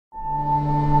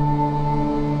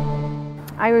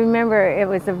remember it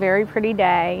was a very pretty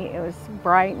day. It was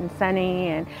bright and sunny,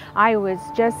 and I was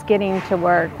just getting to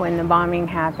work when the bombing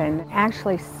happened. I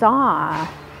actually saw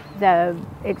the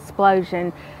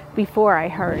explosion before I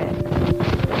heard it.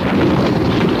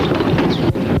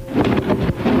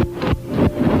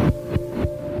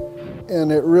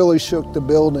 And it really shook the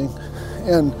building,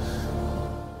 and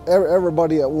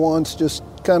everybody at once just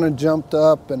kind of jumped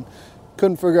up and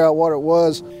couldn't figure out what it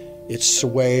was. It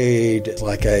swayed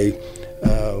like a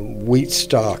wheat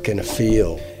stalk in a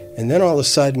field. And then all of a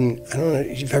sudden, I don't know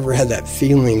if you've ever had that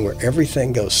feeling where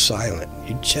everything goes silent.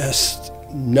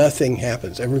 Nothing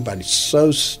happens. Everybody's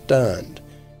so stunned.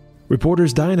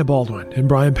 Reporters Diana Baldwin and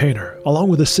Brian Painter, along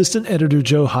with assistant editor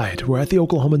Joe Haidt, were at the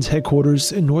Oklahoman's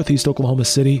headquarters in northeast Oklahoma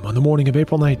City on the morning of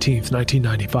April 19,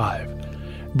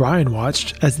 1995. Brian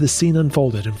watched as the scene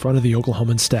unfolded in front of the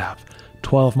Oklahoman staff,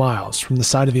 12 miles from the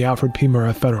site of the Alfred P.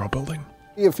 Murrah Federal Building.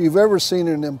 If you've ever seen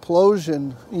an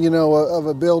implosion, of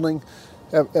a building,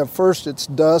 at first it's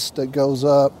dust that goes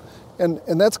up. And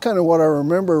that's kind of what I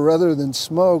remember rather than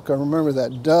smoke. I remember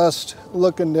that dust,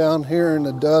 looking down here and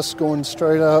the dust going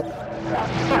straight up. And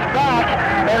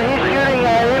he's shooting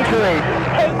into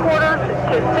headquarters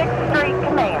to 6th Street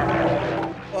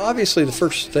Command. Well, obviously the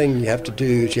first thing you have to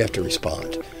do is you have to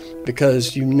respond,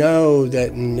 because you know that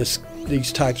in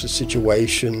these types of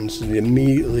situations,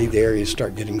 immediately the areas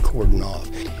start getting cordoned off.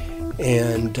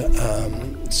 And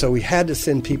so we had to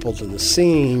send people to the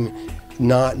scene,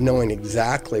 not knowing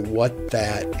exactly what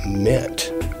that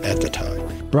meant at the time.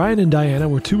 Brian and Diana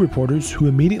were two reporters who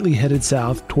immediately headed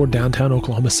south toward downtown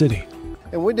Oklahoma City.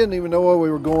 And we didn't even know where we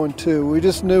were going to. We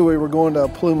just knew we were going to a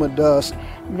plume of dust.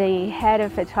 The head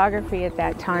of photography at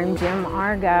that time, Jim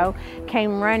Argo,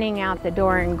 came running out the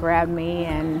door and grabbed me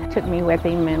and took me with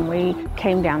him, and we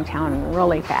came downtown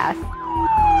really fast.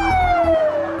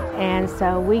 And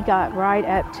so we got right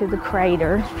up to the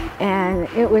crater, and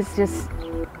it was just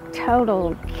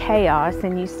total chaos,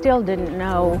 and you still didn't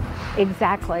know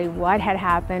exactly what had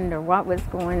happened or what was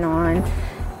going on.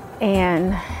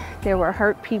 And there were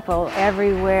hurt people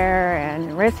everywhere,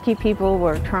 and rescue people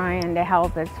were trying to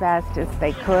help as fast as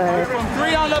they could. From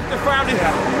 3 on up to Friday.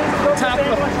 Top of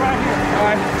right here. All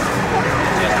right.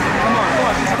 Yeah. Come on.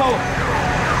 It's cold.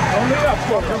 Don't leave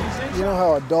up. You know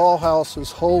how a dollhouse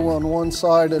is whole on one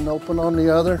side and open on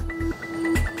the other?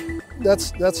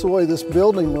 That's the way this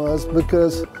building was,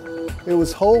 because it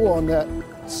was whole on that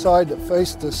side that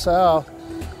faced the south,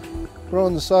 but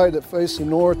on the side that faced the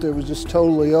north, it was just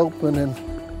totally open. And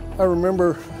I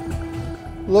remember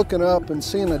looking up and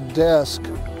seeing a desk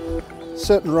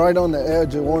sitting right on the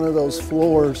edge of one of those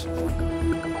floors.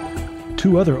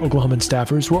 Two other Oklahoman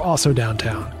staffers were also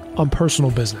downtown on personal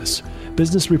business.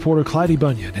 Business reporter Clyde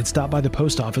Bunyan had stopped by the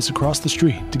post office across the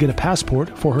street to get a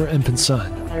passport for her infant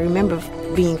son. I remember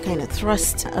being kind of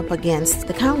thrust up against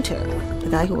the counter. The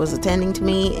guy who was attending to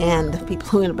me and the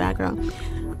people in the background,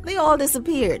 they all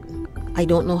disappeared. I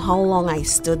don't know how long I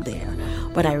stood there,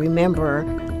 but I remember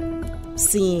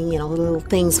seeing, little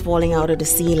things falling out of the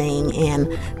ceiling and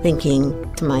thinking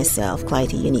to myself,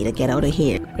 Clyde, you need to get out of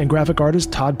here. And graphic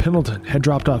artist Todd Pendleton had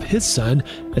dropped off his son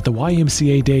at the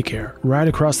YMCA daycare right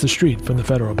across the street from the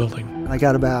Federal Building. I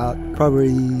got about probably,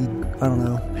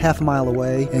 half a mile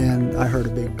away, and I heard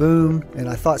a big boom, and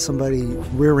I thought somebody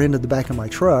rear-ended the back of my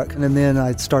truck, and then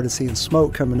I started seeing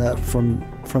smoke coming up from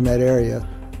that area.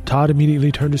 Todd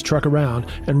immediately turned his truck around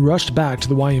and rushed back to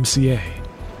the YMCA.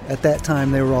 At that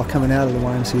time, they were all coming out of the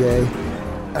YMCA.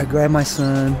 I grabbed my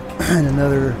son and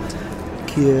another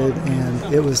kid,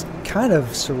 and it was kind of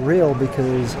surreal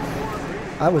because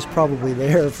I was probably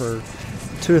there for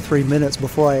 2 or 3 minutes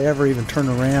before I ever even turned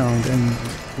around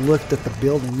and looked at the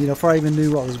building, before I even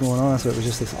knew what was going on. So it was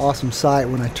just this awesome sight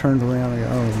when I turned around and go,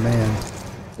 oh man.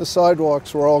 The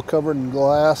sidewalks were all covered in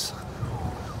glass.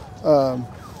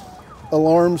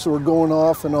 Alarms were going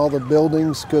off in all the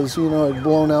buildings because, it had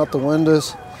blown out the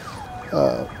windows.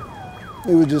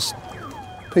 It was just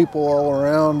people all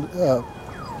around.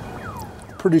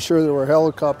 Pretty sure there were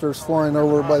helicopters flying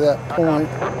over by that point.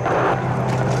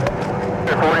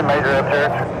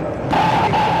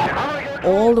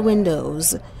 All the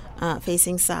windows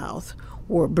facing south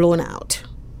were blown out,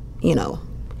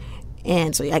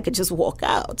 and so I could just walk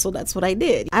out. So that's what I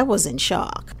did. I was in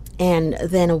shock. And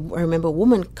then I remember a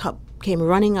woman came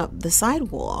running up the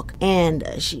sidewalk, and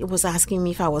she was asking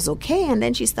me if I was okay, and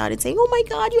then she started saying, oh my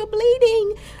God, you're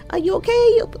bleeding, are you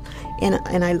okay?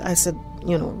 And I said,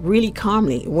 really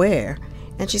calmly, where?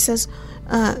 And she says,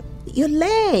 your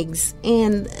legs.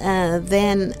 And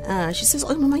then she says,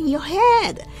 oh my, your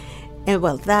head. And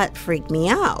well, that freaked me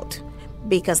out,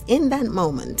 because in that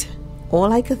moment,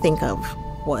 all I could think of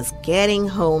was getting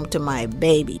home to my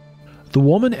baby. The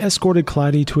woman escorted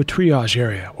Clyde to a triage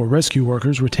area where rescue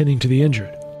workers were tending to the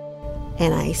injured.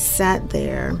 And I sat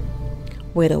there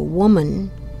with a woman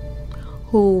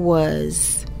who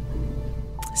was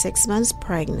 6 months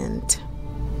pregnant,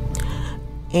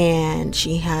 and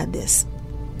she had this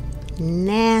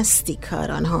nasty cut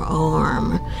on her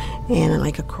arm and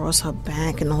like across her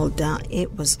back and all down.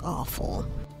 It was awful.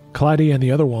 Clyde and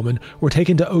the other woman were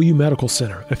taken to OU Medical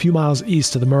Center a few miles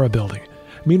east of the Murrah building.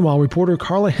 Meanwhile, reporter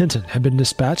Carla Hinton had been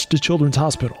dispatched to Children's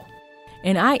Hospital.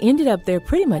 And I ended up there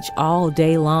pretty much all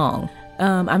day long.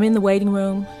 I'm in the waiting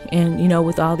room and,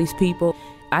 with all these people.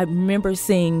 I remember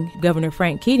seeing Governor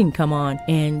Frank Keating come on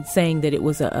and saying that it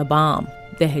was a bomb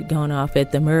that had gone off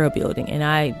at the Murrah building. And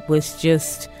I was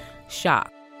just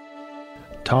shocked.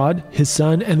 Todd, his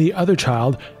son, and the other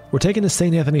child were taken to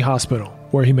St. Anthony Hospital,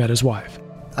 where he met his wife.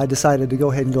 I decided to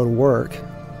go ahead and go to work.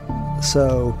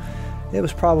 So it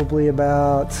was probably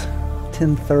about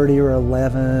 10:30 or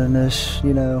 11-ish,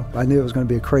 I knew it was going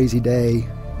to be a crazy day,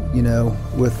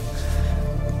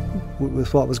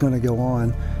 with what was going to go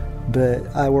on.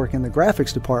 But I work in the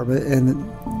graphics department, and,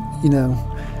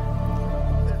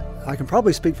 I can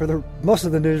probably speak for most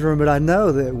of the newsroom, but I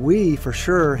know that we, for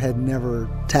sure, had never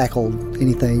tackled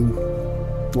anything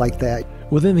like that.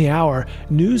 Within the hour,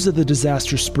 news of the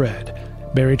disaster spread.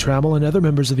 Barry Trammell and other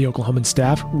members of the Oklahoman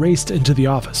staff raced into the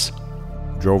office.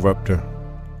 Drove up to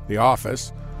the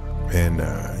office, and,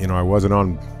 I wasn't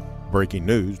on breaking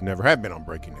news, never have been on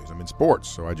breaking news. I'm in sports,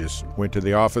 so I just went to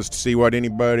the office to see what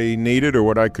anybody needed or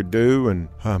what I could do, and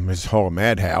it's all a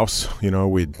madhouse.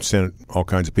 We'd sent all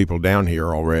kinds of people down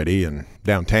here already and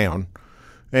downtown,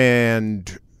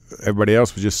 and everybody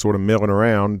else was just sort of milling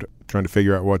around trying to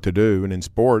figure out what to do. And in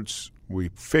sports, we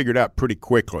figured out pretty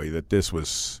quickly that this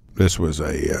was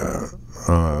a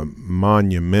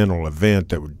monumental event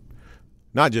that would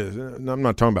not just, I'm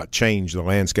not talking about change the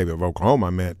landscape of Oklahoma. I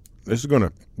meant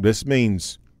this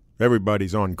means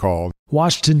everybody's on call.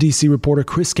 Washington, D.C. reporter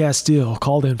Chris Castile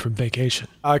called in from vacation.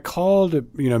 I called,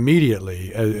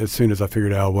 immediately as soon as I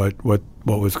figured out what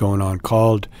was going on.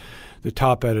 Called the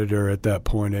top editor at that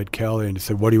point, Ed Kelly, and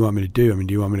said, "What do you want me to do?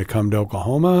 Do you want me to come to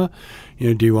Oklahoma?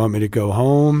 Do you want me to go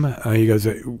home?" He goes,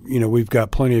 "We've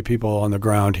got plenty of people on the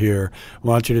ground here.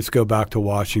 Why don't you just go back to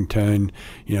Washington,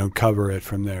 cover it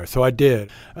from there?" So I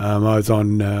did. I was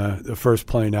on the first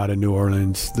plane out of New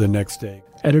Orleans the next day.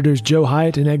 Editors Joe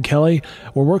Hyatt and Ed Kelly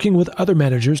were working with other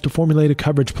managers to formulate a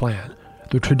coverage plan.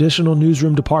 The traditional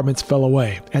newsroom departments fell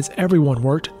away as everyone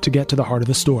worked to get to the heart of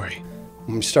the story.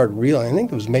 When we started realizing, I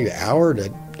think it was maybe an hour and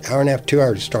a half, 2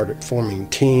 hours, to start forming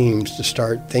teams, to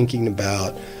start thinking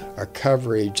about our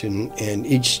coverage, and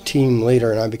each team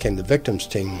leader, and I became the victims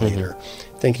team leader,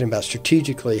 thinking about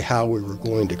strategically how we were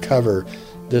going to cover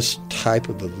this type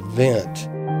of event.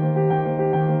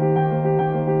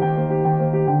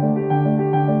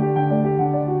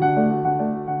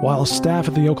 While staff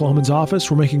at the Oklahoman's office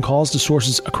were making calls to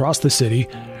sources across the city,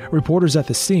 reporters at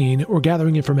the scene were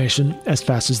gathering information as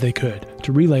fast as they could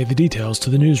to relay the details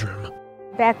to the newsroom.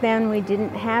 Back then we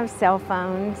didn't have cell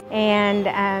phones,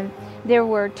 and there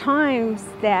were times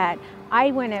that I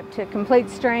went up to complete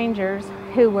strangers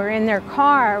who were in their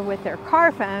car with their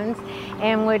car phones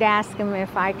and would ask them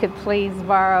if I could please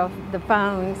borrow the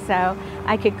phone so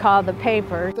I could call the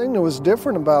paper. The thing that was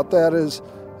different about that is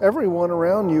everyone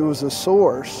around you was a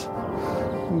source,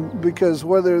 because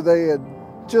whether they had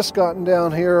just gotten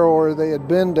down here or they had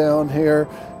been down here,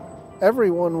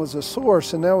 everyone was a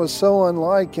source, and that was so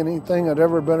unlike anything I'd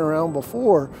ever been around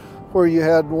before, where you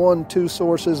had 1-2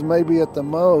 sources maybe at the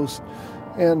most.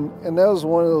 And that was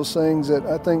one of those things that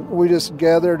I think we just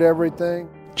gathered everything.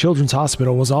 Children's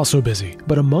Hospital was also busy,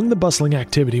 but among the bustling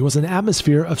activity was an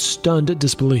atmosphere of stunned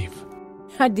disbelief.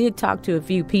 I did talk to a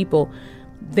few people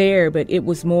there, but it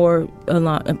was more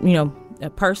a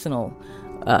personal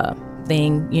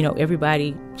thing.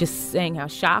 Everybody just saying how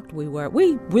shocked we were.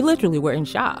 We literally were in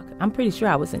shock. I'm pretty sure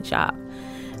I was in shock.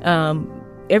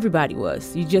 Everybody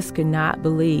was. You just could not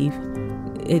believe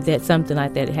that something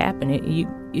like that had happened.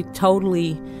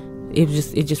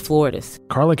 It just floored us.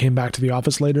 Carla came back to the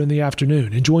office later in the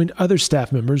afternoon and joined other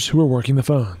staff members who were working the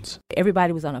phones.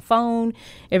 Everybody was on a phone.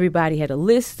 Everybody had a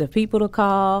list of people to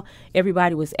call.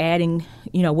 Everybody was adding,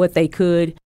 what they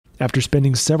could. After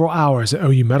spending several hours at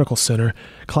OU Medical Center,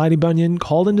 Clyde Bunyan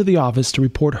called into the office to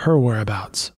report her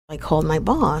whereabouts. I called my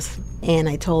boss and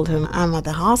I told him I'm at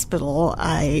the hospital.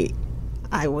 I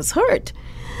was hurt.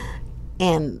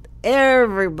 And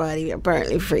everybody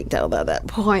apparently freaked out at that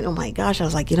point. Oh my gosh, I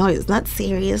was like, it's not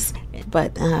serious.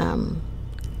 But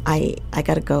I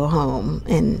got to go home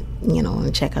and,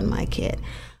 and check on my kid.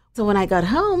 So when I got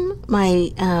home,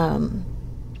 my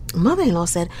mother-in-law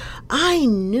said, I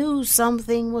knew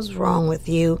something was wrong with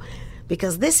you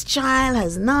because this child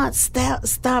has not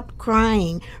stopped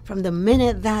crying from the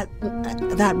minute that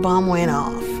bomb went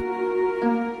off.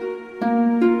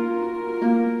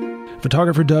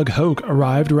 Photographer Doug Hoke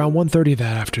arrived around 1:30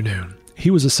 that afternoon.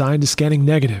 He was assigned to scanning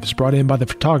negatives brought in by the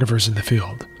photographers in the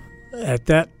field. At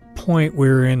that point, we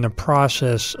were in the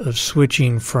process of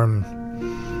switching from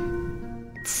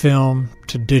film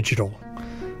to digital.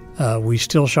 We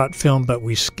still shot film, but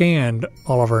we scanned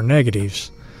all of our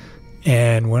negatives.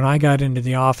 And when I got into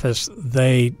the office,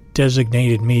 they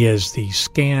designated me as the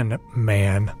scan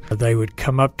man. They would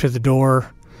come up to the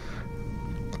door,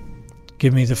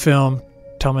 give me the film,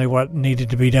 tell me what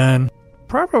needed to be done.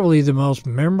 Probably the most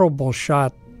memorable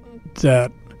shot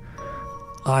that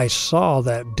I saw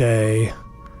that day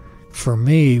for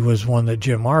me was one that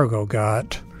Jim Argo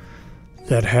got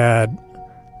that had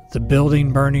the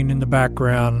building burning in the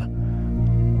background,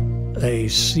 a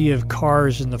sea of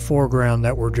cars in the foreground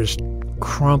that were just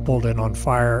crumpled and on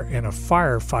fire, and a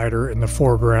firefighter in the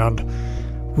foreground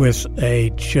with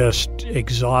a just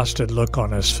exhausted look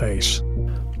on his face.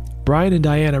 Brian and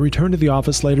Diana returned to the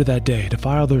office later that day to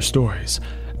file their stories.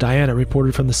 Diana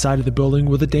reported from the side of the building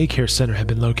where the daycare center had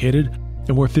been located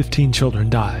and where 15 children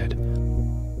died.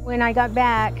 When I got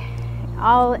back,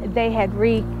 they had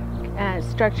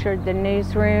restructured the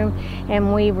newsroom,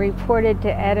 and we reported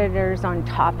to editors on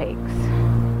topics.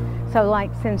 So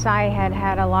since I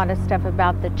had a lot of stuff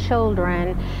about the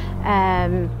children,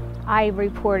 I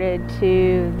reported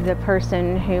to the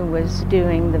person who was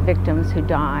doing the victims who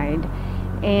died.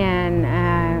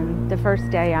 And the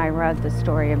first day I wrote the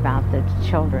story about the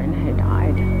children who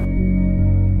died.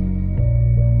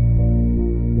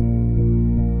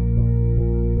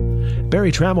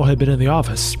 Barry Trammell had been in the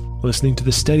office, listening to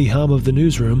the steady hum of the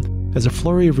newsroom as a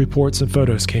flurry of reports and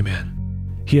photos came in.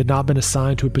 He had not been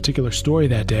assigned to a particular story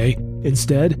that day.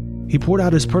 Instead, he poured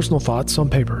out his personal thoughts on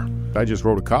paper. I just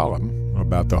wrote a column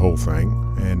about the whole thing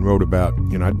and wrote about,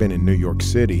 I'd been in New York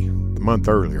City a month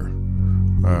earlier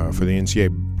for the NCAA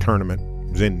tournament.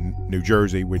 It was in New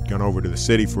Jersey. We'd gone over to the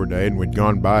city for a day, and we'd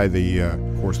gone by the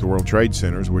World Trade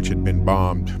Centers, which had been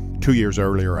bombed 2 years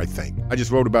earlier, I think. I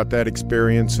just wrote about that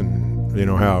experience and,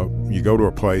 how you go to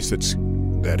a place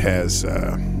that has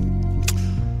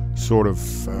sort of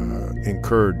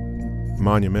incurred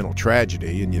monumental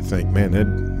tragedy, and you think, man,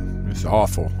 this is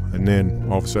awful. And then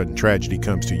all of a sudden tragedy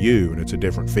comes to you, and it's a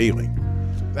different feeling.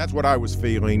 That's what I was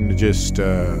feeling, just,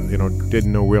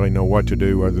 didn't really know what to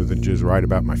do other than just write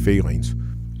about my feelings.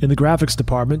 In the graphics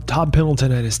department, Todd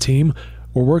Pendleton and his team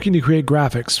were working to create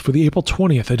graphics for the April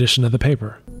 20th edition of the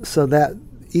paper. So that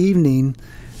evening,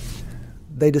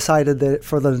 they decided that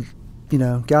for the,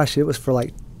 it was for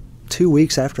 2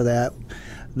 weeks after that,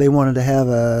 they wanted to have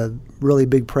a really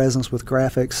big presence with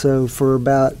graphics. So for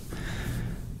about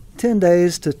 10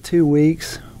 days to 2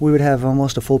 weeks, we would have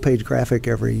almost a full-page graphic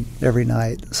every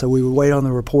night. So we would wait on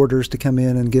the reporters to come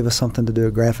in and give us something to do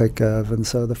a graphic of. And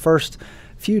so the first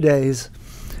few days,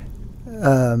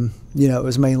 it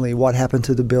was mainly what happened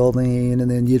to the building, and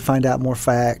then you'd find out more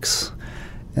facts.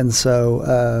 And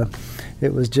so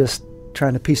it was just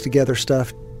trying to piece together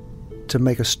stuff to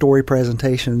make a story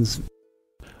presentations.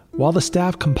 While the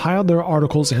staff compiled their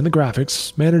articles and the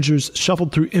graphics, managers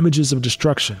shuffled through images of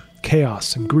destruction,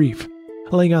 chaos, and grief,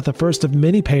 laying out the first of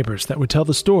many papers that would tell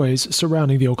the stories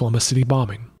surrounding the Oklahoma City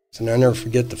bombing. And I never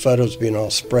forget the photos being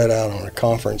all spread out on a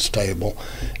conference table,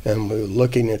 and we were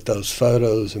looking at those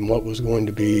photos and what was going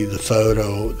to be the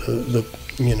photo,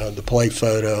 the play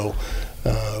photo,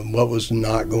 what was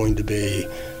not going to be,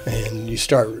 and you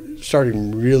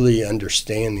started really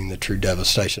understanding the true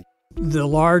devastation. The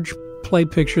large play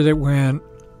picture that went,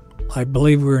 I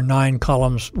believe we were 9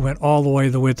 columns, went all the way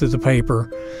the width of the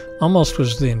paper. Almost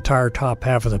was the entire top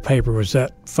half of the paper was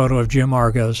that photo of Jim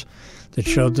Argo's that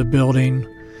showed the building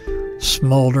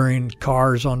smoldering,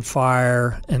 cars on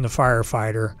fire, and the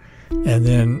firefighter. And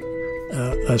then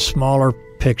a smaller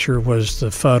picture was the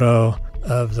photo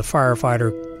of the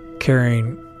firefighter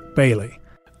carrying Bailey.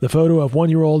 The photo of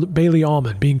 1-year-old Bailey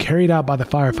Allman being carried out by the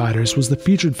firefighters was the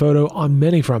featured photo on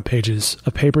many front pages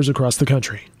of papers across the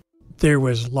country. There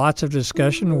was lots of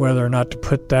discussion whether or not to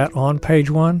put that on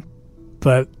page 1,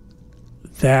 but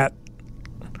that,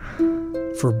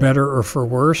 for better or for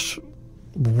worse,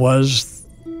 was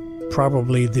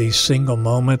probably the single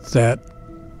moment that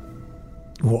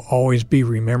will always be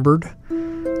remembered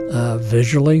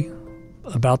visually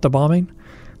about the bombing,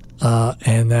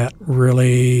 and that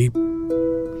really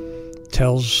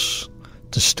tells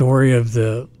the story of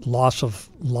the loss of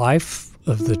life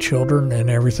of the children and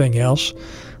everything else.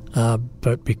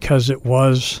 But because it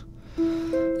was,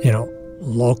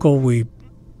 local,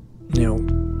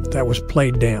 that was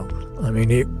played down. I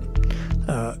mean,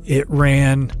 it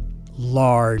ran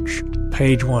large,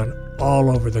 page one, all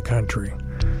over the country.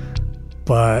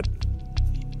 But,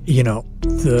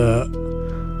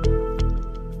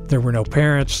 there were no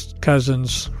parents,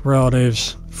 cousins,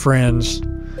 relatives, friends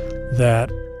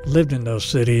that lived in those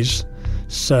cities.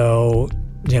 So,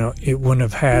 it wouldn't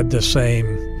have had the same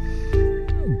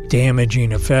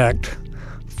damaging effect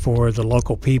for the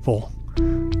local people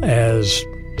as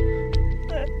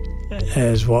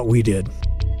what we did.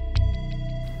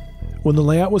 When the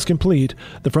layout was complete,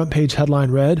 the front page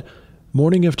headline read,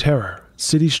 "Morning of Terror.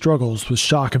 City struggles with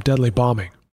shock of deadly bombing."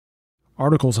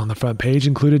 Articles on the front page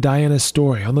included Diana's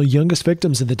story on the youngest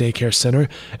victims in the daycare center,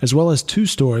 as well as 2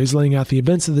 stories laying out the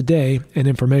events of the day and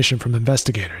information from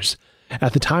investigators.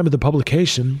 At the time of the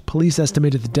publication, police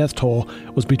estimated the death toll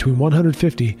was between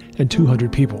 150 and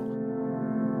 200 people.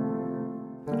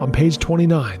 On page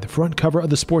 29, the front cover of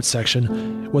the sports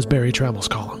section was Barry Trammell's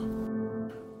column.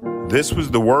 This was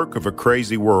the work of a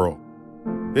crazy world.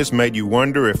 This made you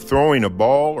wonder if throwing a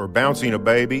ball or bouncing a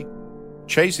baby,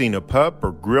 chasing a pup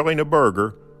or grilling a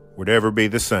burger would ever be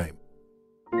the same.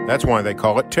 That's why they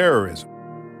call it terrorism.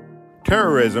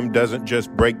 Terrorism doesn't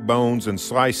just break bones and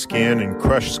slice skin and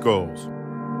crush skulls.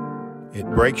 It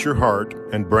breaks your heart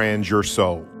and brands your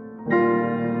soul.